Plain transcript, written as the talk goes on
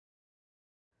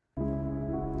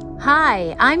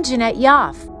Hi, I'm Jeanette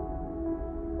Yoffe.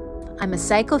 I'm a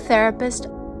psychotherapist,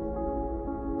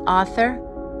 author,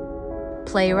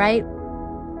 playwright,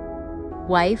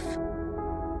 wife,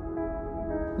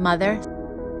 mother,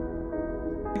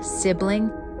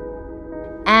 sibling,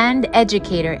 and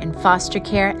educator in foster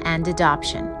care and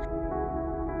adoption.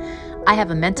 I have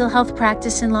a mental health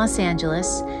practice in Los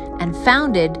Angeles and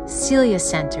founded Celia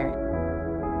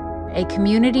Center, a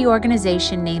community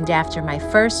organization named after my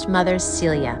first mother,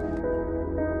 Celia.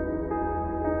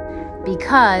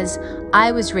 Because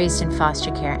I was raised in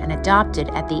foster care and adopted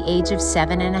at the age of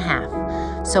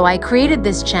 7.5. So I created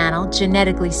this channel,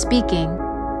 Jeanette-ically Speaking,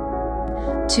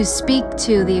 to speak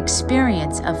to the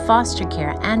experience of foster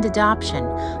care and adoption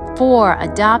for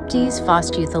adoptees,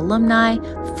 foster youth alumni,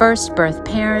 first birth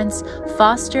parents,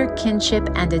 foster, kinship,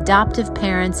 and adoptive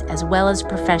parents, as well as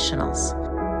professionals.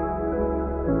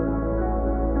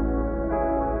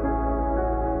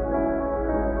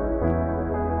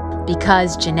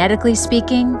 Because genetically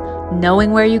speaking,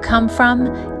 knowing where you come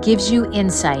from gives you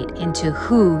insight into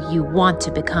who you want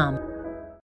to become.